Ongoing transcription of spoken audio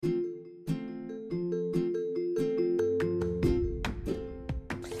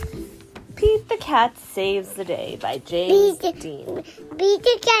the Cat Saves the Day by James Dean. Pete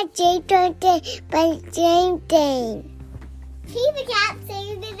the Cat Saves the Day by James Dean. Pete the Cat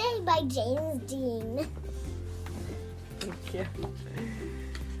Saves the Day by James Dean. Thank you.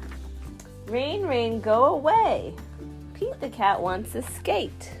 Rain, rain, go away. Pete the Cat wants to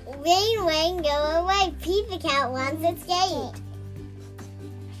skate. Rain, rain, go away. Pete the Cat wants to skate.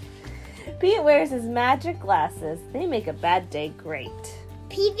 Pete wears his magic glasses. They make a bad day great.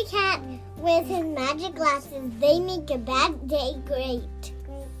 Pete the Cat wears his magic glasses. They make a bad day great.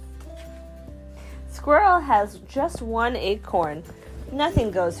 Squirrel has just one acorn.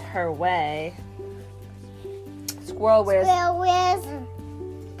 Nothing goes her way. Squirrel wears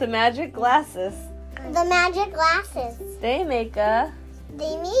the magic glasses. The magic glasses. They make a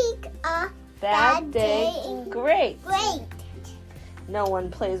bad day great. No one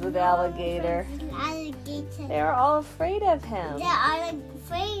plays with alligator. They're all afraid of him.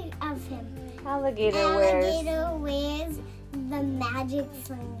 Alligator wears the magic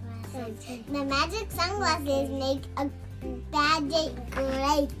sunglasses. The magic sunglasses make a bad day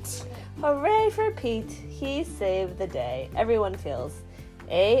great. Hooray for Pete. He saved the day. Everyone feels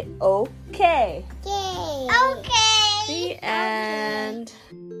A-OK. Yay. Okay. The end.